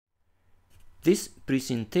This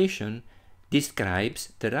presentation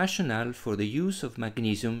describes the rationale for the use of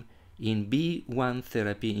magnesium in B1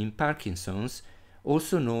 therapy in Parkinson's,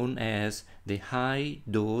 also known as the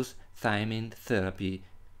high-dose thiamine therapy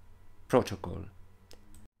protocol.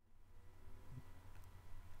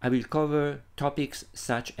 I will cover topics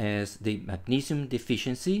such as the magnesium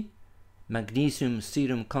deficiency, magnesium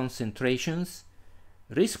serum concentrations,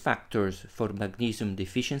 risk factors for magnesium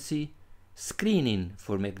deficiency, screening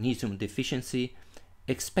for magnesium deficiency,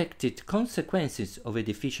 expected consequences of a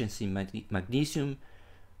deficiency in magnesium,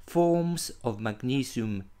 forms of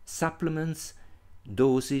magnesium supplements,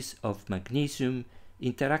 doses of magnesium,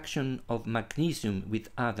 interaction of magnesium with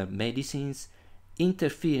other medicines,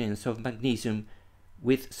 interference of magnesium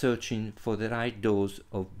with searching for the right dose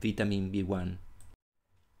of vitamin B1.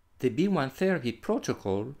 The B1 therapy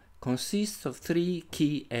protocol consists of three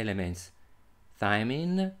key elements: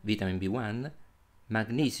 thiamine, vitamin B1,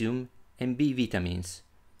 magnesium, and B vitamins.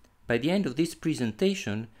 By the end of this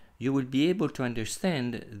presentation, you will be able to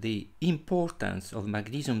understand the importance of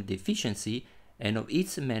magnesium deficiency and of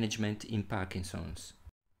its management in Parkinson's.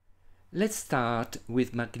 Let's start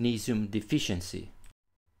with magnesium deficiency.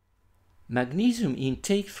 Magnesium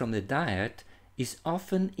intake from the diet is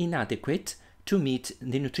often inadequate to meet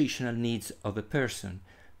the nutritional needs of a person.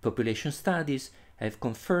 Population studies have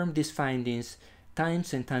confirmed these findings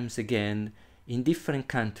times and times again in different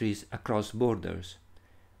countries across borders.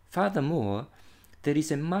 Furthermore, there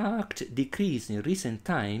is a marked decrease in recent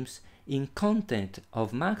times in content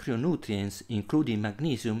of macronutrients, including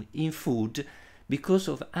magnesium, in food because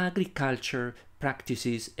of agriculture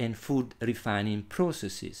practices and food refining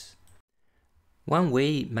processes. One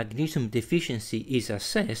way magnesium deficiency is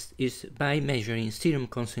assessed is by measuring serum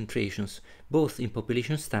concentrations, both in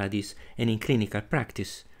population studies and in clinical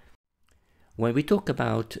practice. When we talk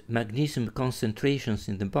about magnesium concentrations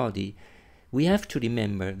in the body, we have to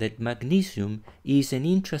remember that magnesium is an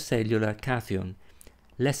intracellular cation.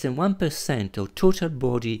 Less than 1% of total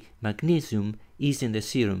body magnesium is in the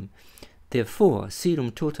serum. Therefore,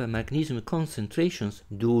 serum total magnesium concentrations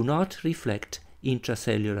do not reflect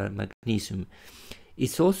intracellular magnesium.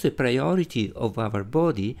 It's also a priority of our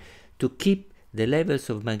body to keep the levels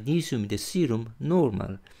of magnesium in the serum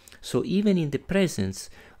normal. So even in the presence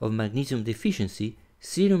of magnesium deficiency,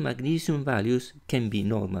 serum magnesium values can be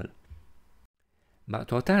normal.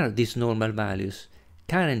 But what are these normal values?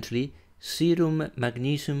 Currently, serum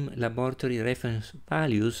magnesium laboratory reference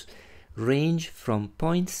values range from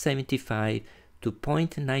 0.75 to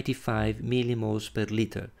 0.95 millimoles per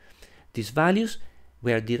liter. These values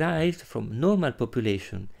were derived from normal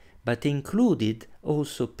population, but included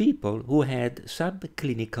also people who had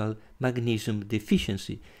subclinical magnesium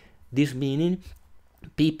deficiency. This meaning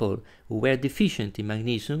people who were deficient in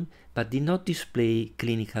magnesium but did not display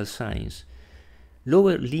clinical signs.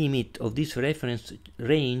 Lower limit of this reference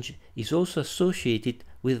range is also associated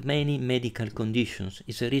with many medical conditions.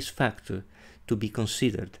 It's a risk factor to be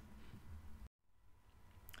considered.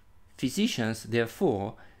 Physicians,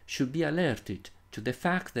 therefore, should be alerted to the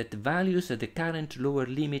fact that values at the current lower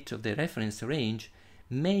limit of the reference range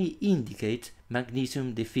may indicate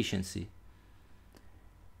magnesium deficiency.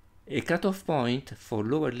 A cutoff point for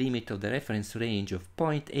lower limit of the reference range of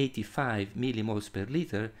 0.85 millimoles per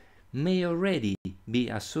liter may already be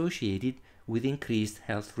associated with increased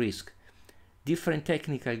health risk. Different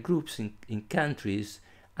technical groups in countries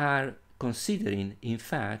are considering, in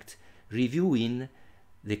fact, reviewing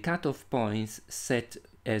the cutoff points set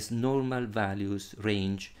as normal values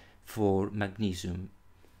range for magnesium.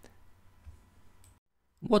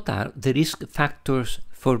 What are the risk factors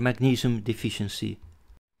for magnesium deficiency?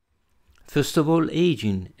 First of all,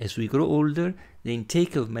 aging. As we grow older, the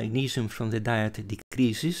intake of magnesium from the diet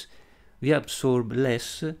decreases, we absorb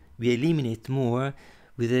less, we eliminate more,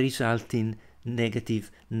 with a resulting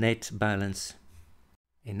negative net balance.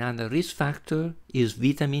 Another risk factor is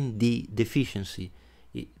vitamin D deficiency.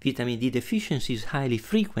 Vitamin D deficiency is highly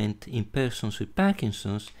frequent in persons with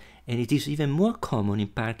Parkinson's, and it is even more common in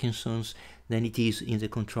Parkinson's than it is in the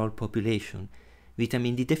control population.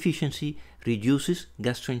 Vitamin D deficiency reduces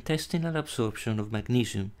gastrointestinal absorption of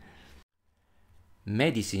magnesium.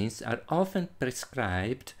 Medicines are often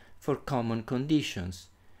prescribed for common conditions.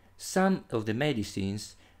 Some of the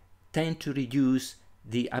medicines tend to reduce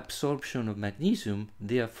the absorption of magnesium,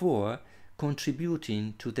 therefore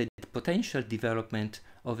contributing to the potential development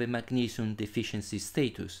of a magnesium deficiency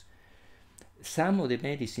status. Some of the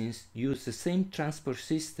medicines use the same transport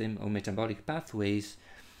system or metabolic pathways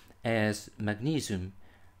as magnesium.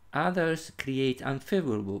 Others create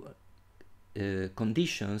unfavorable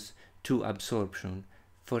conditions to absorption.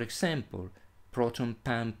 For example, proton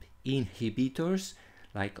pump inhibitors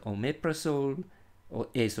like omeprazole or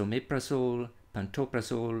esomeprazole,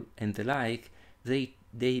 pantoprazole, and the like.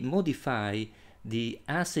 They modify the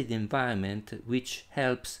acid environment, which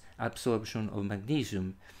helps absorption of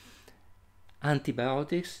magnesium.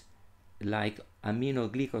 Antibiotics like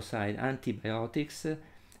aminoglycoside antibiotics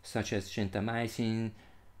such as gentamicin,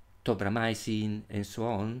 tobramycin, and so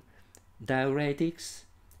on. Diuretics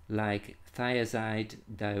like thiazide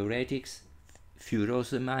diuretics,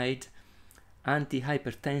 furosemide,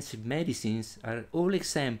 antihypertensive medicines are all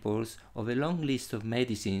examples of a long list of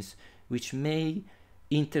medicines which may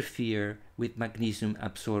interfere with magnesium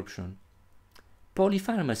absorption.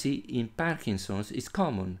 Polypharmacy in Parkinson's is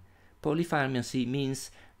common. Polypharmacy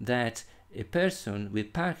means that a person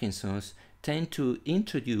with Parkinson's tends to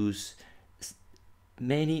introduce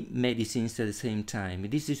many medicines at the same time.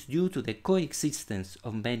 This is due to the coexistence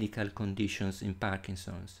of medical conditions in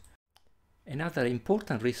Parkinson's. Another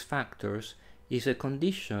important risk factor is a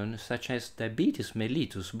condition such as diabetes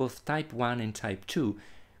mellitus, both type 1 and type 2,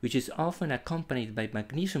 which is often accompanied by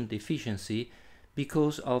magnesium deficiency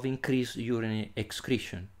because of increased urinary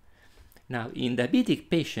excretion. Now, in diabetic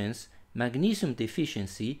patients, magnesium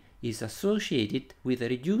deficiency is associated with a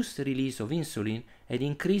reduced release of insulin and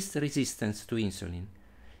increased resistance to insulin.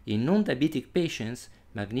 In non-diabetic patients,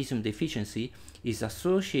 magnesium deficiency is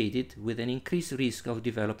associated with an increased risk of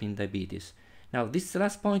developing diabetes. Now, this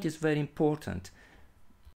last point is very important.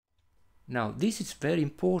 Now, this is very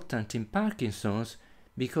important in Parkinson's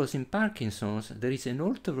because in Parkinson's there is an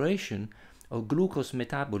alteration of glucose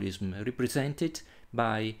metabolism represented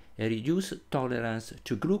by a reduced tolerance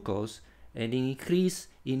to glucose and an increase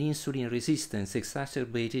in insulin resistance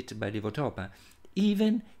exacerbated by levodopa,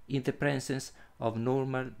 even in the presence of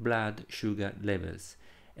normal blood sugar levels.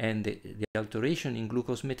 And the alteration in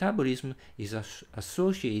glucose metabolism is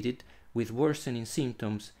associated with worsening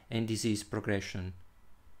symptoms and disease progression.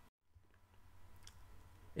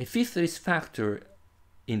 A fifth risk factor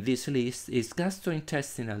in this list is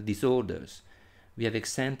gastrointestinal disorders. We have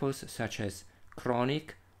examples such as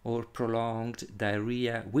chronic or prolonged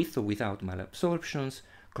diarrhea with or without malabsorptions,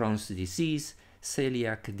 Crohn's disease,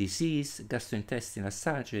 celiac disease, gastrointestinal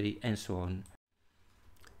surgery, and so on.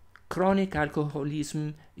 Chronic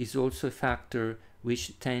alcoholism is also a factor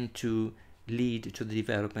which tends to lead to the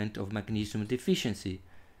development of magnesium deficiency.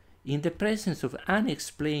 In the presence of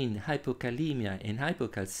unexplained hypokalemia and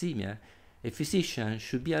hypocalcemia, a physician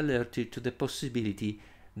should be alerted to the possibility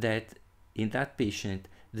that in that patient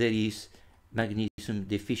there is magnesium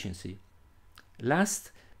deficiency.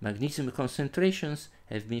 Last, magnesium concentrations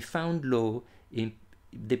have been found low in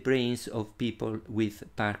the brains of people with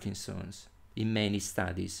Parkinson's in many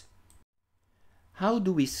studies. How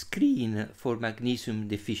do we screen for magnesium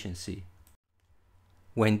deficiency?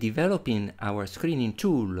 When developing our screening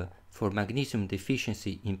tool for magnesium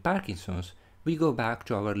deficiency in Parkinson's, we go back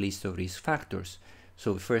to our list of risk factors.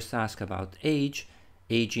 So we first ask about age,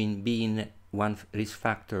 aging being one of the risk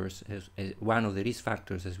factors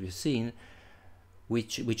as we've seen. We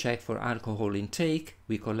check for alcohol intake,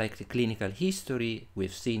 we collect clinical history,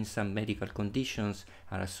 we've seen some medical conditions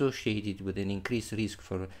are associated with an increased risk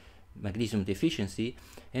for magnesium deficiency,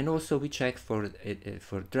 and also we check for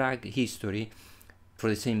drug history for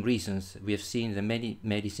the same reasons. We have seen that many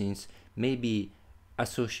medicines may be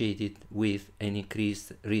associated with an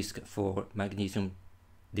increased risk for magnesium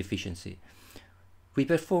deficiency. We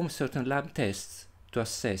perform certain lab tests to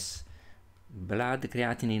assess blood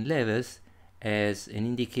creatinine levels as an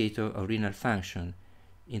indicator of renal function.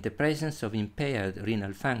 In the presence of impaired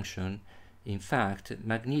renal function, in fact,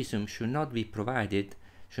 magnesium should not be provided,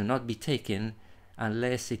 should not be taken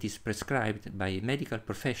unless it is prescribed by a medical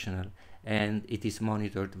professional and it is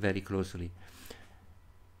monitored very closely.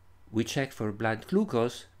 We check for blood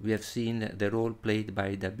glucose. We have seen the role played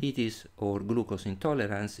by diabetes or glucose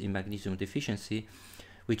intolerance in magnesium deficiency.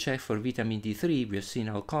 We check for vitamin D3. We have seen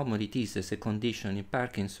how common it is as a condition in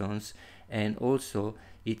Parkinson's, and also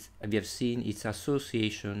we have seen its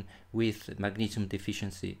association with magnesium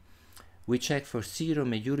deficiency. We check for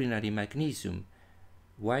serum and urinary magnesium.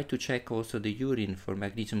 Why to check also the urine for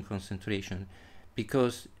magnesium concentration?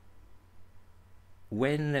 Because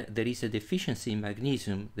when there is a deficiency in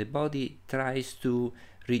magnesium, the body tries to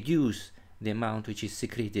reduce the amount which is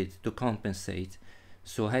secreted to compensate.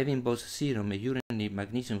 So having both serum and urinary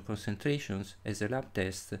magnesium concentrations as a lab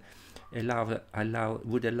test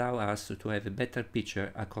would allow us to have a better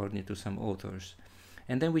picture according to some authors.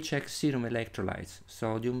 And then we check serum electrolytes: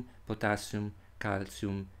 sodium, potassium,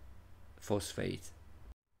 calcium, phosphate.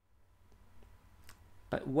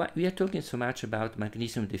 But we are talking so much about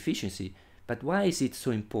magnesium deficiency, but why is it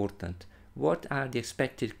so important? what are the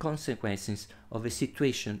expected consequences of a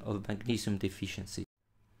situation of magnesium deficiency.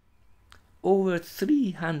 Over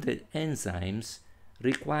 300 enzymes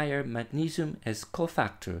require magnesium as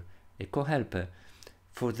cofactor, a co-helper,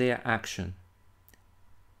 for their action.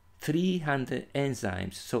 300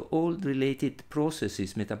 enzymes, so all related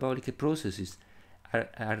processes, metabolic processes,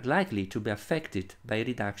 are likely to be affected by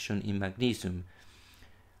reduction in magnesium.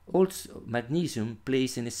 Also, magnesium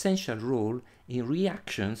plays an essential role in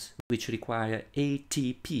reactions which require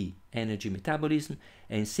ATP, energy metabolism,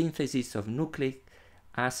 and synthesis of nucleic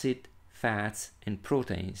acid, fats, and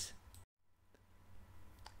proteins.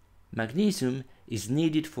 Magnesium is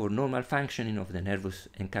needed for normal functioning of the nervous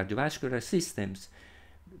and cardiovascular systems,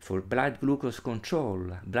 for blood glucose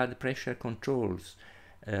control, blood pressure controls,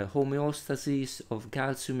 homeostasis of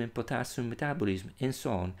calcium and potassium metabolism, and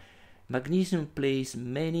so on. Magnesium plays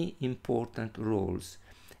many important roles.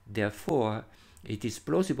 Therefore, it is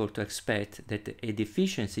plausible to expect that a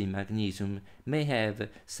deficiency in magnesium may have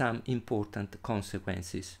some important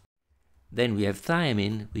consequences. Then we have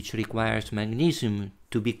thiamine, which requires magnesium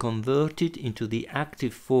to be converted into the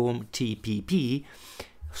active form TPP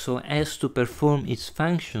so as to perform its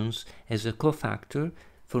functions as a cofactor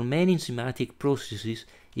for many enzymatic processes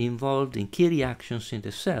involved in key reactions in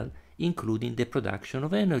the cell, including the production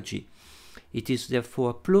of energy. It is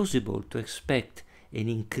therefore plausible to expect an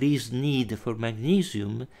increased need for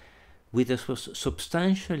magnesium with a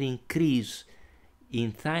substantial increase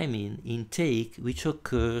in thiamine intake which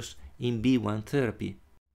occurs in B1 therapy.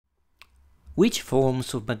 Which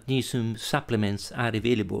forms of magnesium supplements are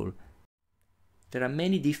available? There are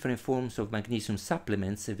many different forms of magnesium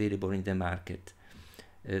supplements available in the market.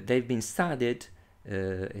 They've been studied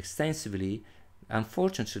extensively.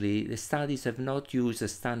 Unfortunately, the studies have not used a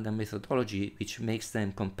standard methodology which makes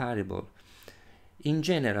them comparable. In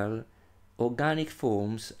general, organic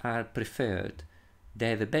forms are preferred. They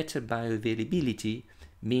have a better bioavailability,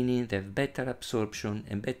 meaning they have better absorption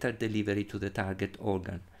and better delivery to the target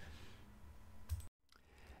organ.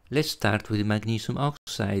 Let's start with magnesium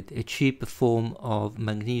oxide, a cheap form of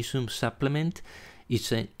magnesium supplement.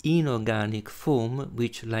 It's an inorganic form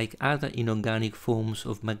which, like other inorganic forms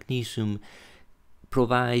of magnesium,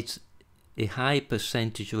 provides a high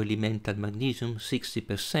percentage of elemental magnesium,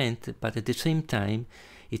 60%, but at the same time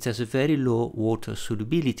it has a very low water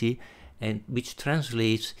solubility, and which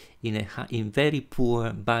translates in very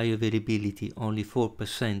poor bioavailability, only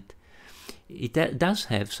 4%. It does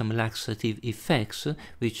have some laxative effects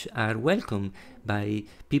which are welcome by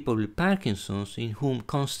people with Parkinson's, in whom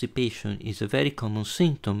constipation is a very common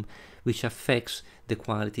symptom which affects the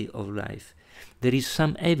quality of life. There is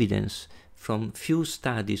some evidence from few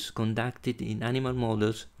studies conducted in animal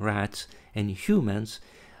models, rats and humans,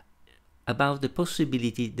 about the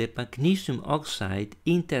possibility that magnesium oxide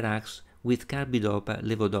interacts with carbidopa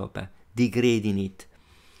levodopa, degrading it.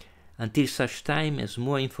 Until such time as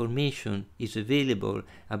more information is available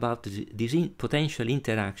about these potential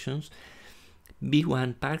interactions,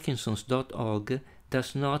 B1Parkinson's.org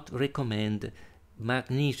does not recommend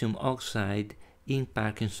magnesium oxide in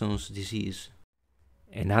Parkinson's disease.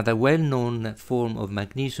 Another well-known form of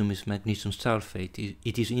magnesium is magnesium sulfate.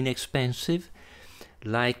 It is inexpensive.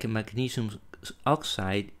 Like magnesium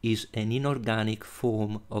oxide, is an inorganic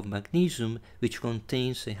form of magnesium which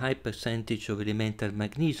contains a high percentage of elemental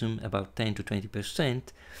magnesium, about 10 to 20%.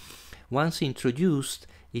 Once introduced,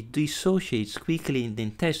 it dissociates quickly in the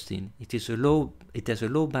intestine. It has a low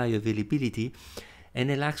bioavailability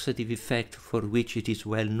and a laxative effect for which it is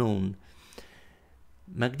well known.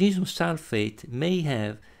 Magnesium sulfate may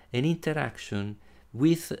have an interaction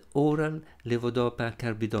with oral levodopa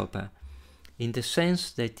carbidopa, in the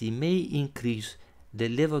sense that it may increase the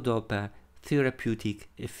levodopa therapeutic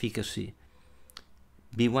efficacy.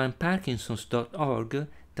 B1Parkinson's.org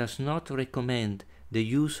does not recommend the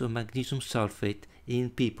use of magnesium sulfate in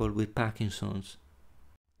people with Parkinson's.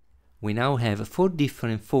 We now have 4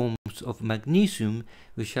 different forms of magnesium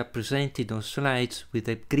which are presented on slides with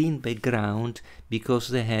a green background because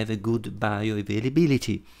they have a good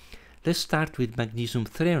bioavailability. Let's start with magnesium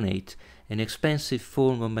threonate, an expensive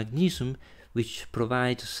form of magnesium which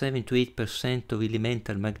provides 7 to 8% of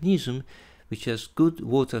elemental magnesium, which has good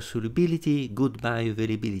water solubility, good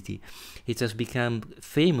bioavailability. It has become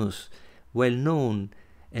famous, well known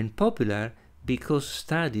and popular because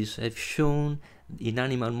studies have shown in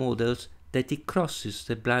animal models that it crosses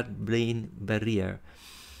the blood-brain barrier.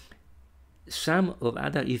 Some of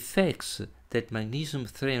other effects that magnesium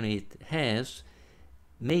threonate has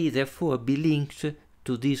may therefore be linked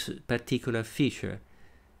to this particular feature,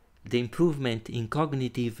 the improvement in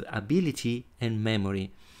cognitive ability and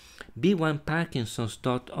memory.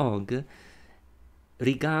 B1Parkinson's.org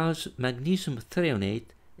regards magnesium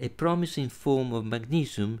threonate a promising form of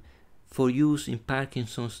magnesium for use in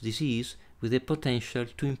Parkinson's disease with the potential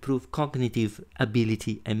to improve cognitive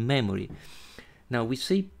ability and memory. Now we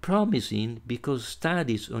say promising because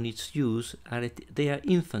studies on its use are at their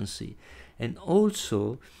infancy, and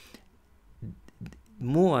also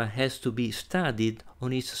more has to be studied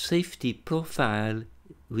on its safety profile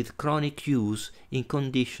with chronic use in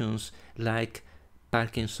conditions like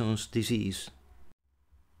Parkinson's disease.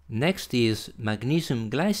 Next is magnesium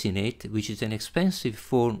glycinate, which is an expensive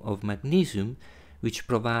form of magnesium which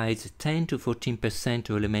provides 10 to 14%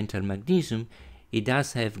 of elemental magnesium. It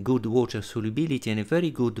does have good water solubility and a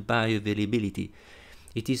very good bioavailability.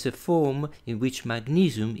 It is a form in which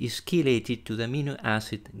magnesium is chelated to the amino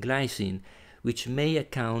acid glycine, which may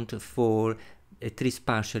account for, at least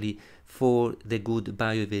partially, for the good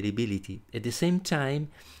bioavailability. At the same time,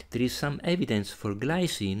 there is some evidence for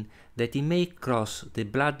glycine that it may cross the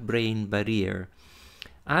blood-brain barrier.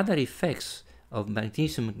 Other effects of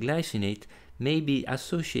magnesium glycinate may be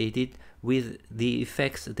associated with the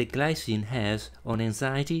effects the glycine has on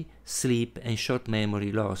anxiety, sleep, and short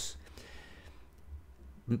memory loss.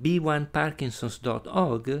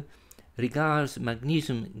 B1Parkinson's.org regards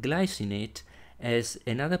magnesium glycinate as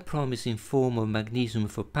another promising form of magnesium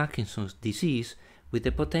for Parkinson's disease with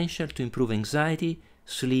the potential to improve anxiety,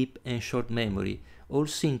 sleep, and short memory, all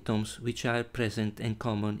symptoms which are present and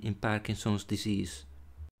common in Parkinson's disease.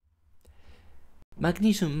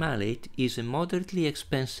 Magnesium malate is a moderately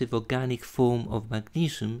expensive organic form of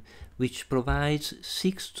magnesium which provides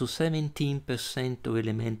 6 to 17% of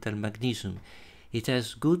elemental magnesium. It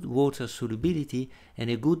has good water solubility and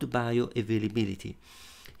a good bioavailability.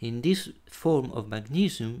 In this form of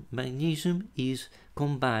magnesium, magnesium is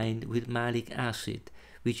combined with malic acid,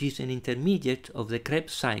 which is an intermediate of the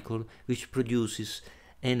Krebs cycle which produces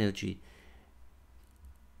energy.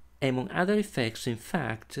 Among other effects, in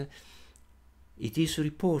fact, it is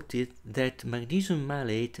reported that magnesium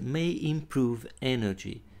malate may improve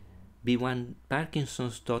energy.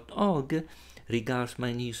 B1Parkinson's.org regards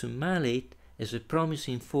magnesium malate as a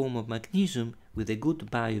promising form of magnesium with a good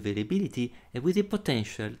bioavailability and with the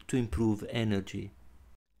potential to improve energy.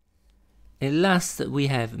 And last, we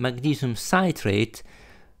have magnesium citrate,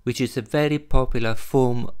 which is a very popular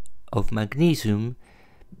form of magnesium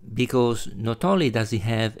because not only does it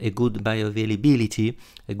have a good bioavailability,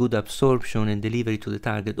 a good absorption and delivery to the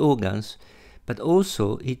target organs, but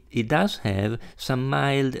also it does have some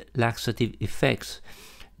mild laxative effects,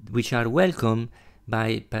 which are welcome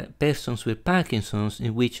by persons with Parkinson's,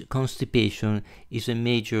 in which constipation is a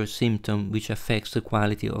major symptom which affects the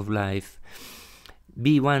quality of life.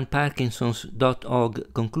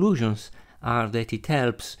 B1Parkinson's.org conclusions are that it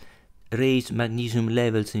helps raise magnesium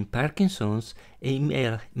levels in Parkinson's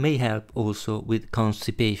and may help also with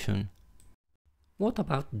constipation. What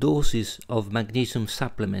about doses of magnesium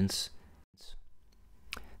supplements?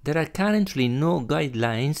 There are currently no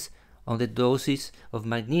guidelines on the doses of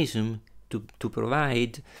magnesium to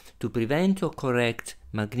prevent or correct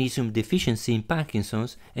magnesium deficiency in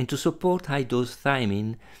Parkinson's and to support high-dose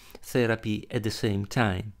thiamine therapy at the same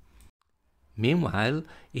time. Meanwhile,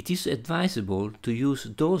 it is advisable to use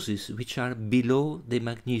doses which are below the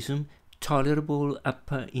magnesium tolerable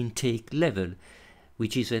upper intake level,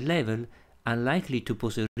 which is a level unlikely to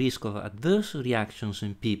pose a risk of adverse reactions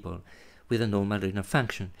in people with a normal renal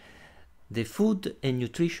function. The Food and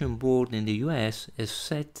Nutrition Board in the US has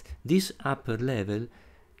set this upper level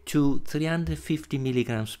to 350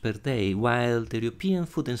 milligrams per day, while the European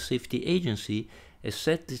Food and Safety Agency has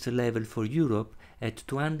set this level for Europe at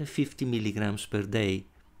 250 milligrams per day.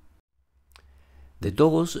 The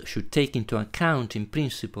dose should take into account, in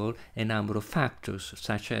principle, a number of factors,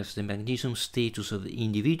 such as the magnesium status of the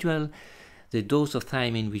individual, the dose of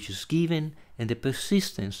thiamine which is given, and the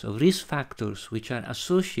persistence of risk factors which are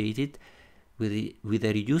associated with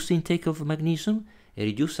a reduced intake of magnesium, a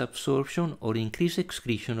reduced absorption or increased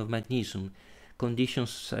excretion of magnesium,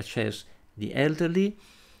 conditions such as the elderly,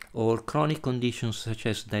 or chronic conditions such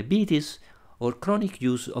as diabetes, or chronic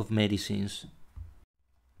use of medicines.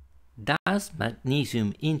 Does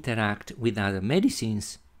magnesium interact with other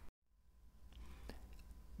medicines?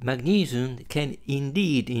 Magnesium can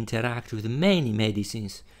indeed interact with many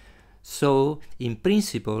medicines, so in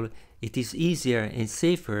principle it is easier and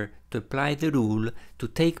safer to apply the rule to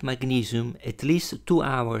take magnesium at least 2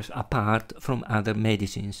 hours apart from other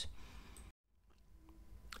medicines.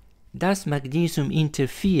 Does magnesium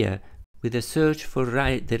interfere with the search for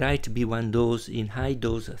the right B1 dose in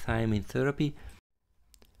high-dose thiamine therapy?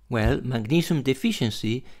 Well, magnesium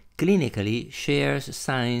deficiency clinically shares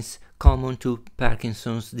signs common to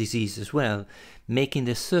Parkinson's disease as well, making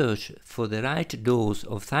the search for the right dose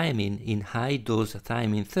of thiamine in high-dose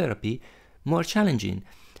thiamine therapy more challenging,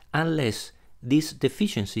 unless this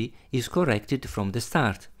deficiency is corrected from the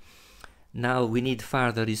start. Now we need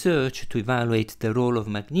further research to evaluate the role of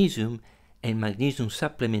magnesium and magnesium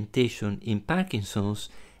supplementation in Parkinson's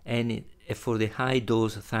and for the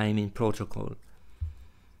high-dose thiamine protocol.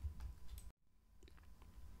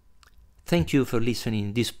 Thank you for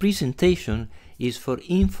listening. This presentation is for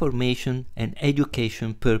information and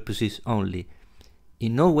education purposes only.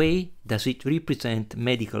 In no way does it represent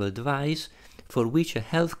medical advice for which a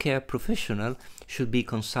healthcare professional should be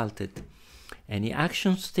consulted. Any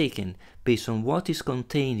actions taken based on what is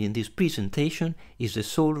contained in this presentation is the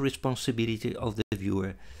sole responsibility of the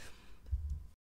viewer.